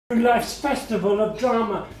Life's festival of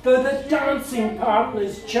drama, though the dancing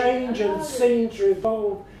partners change and scenes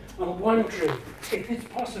revolve, and wondering if it's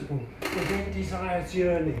possible within desire's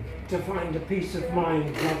yearning to find a peace of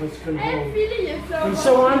mind lovers can hold. And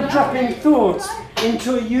so I'm dropping thoughts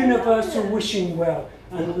into a universal wishing well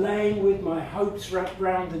and laying with my hopes wrapped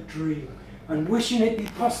round the dream and wishing it be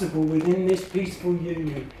possible within this peaceful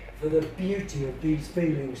union for the beauty of these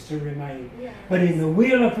feelings to remain. But in the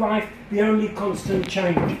wheel of life, the only constant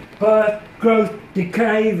change, birth, growth,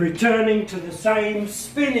 decay, returning to the same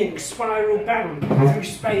spinning spiral bound through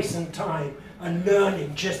space and time, and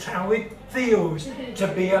learning just how it feels to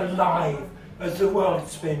be alive as the world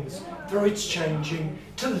spins through its changing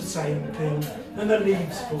to the same thing, and the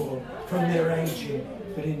leaves fall from their aging.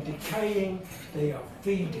 But in decaying, they are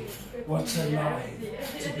feeding what's alive,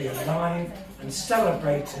 to be alive and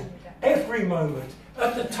celebrating every moment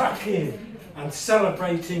at the tuck in, and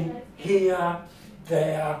celebrating here,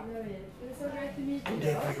 there, and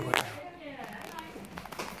everywhere.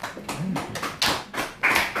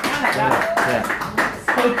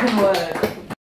 Spoken word.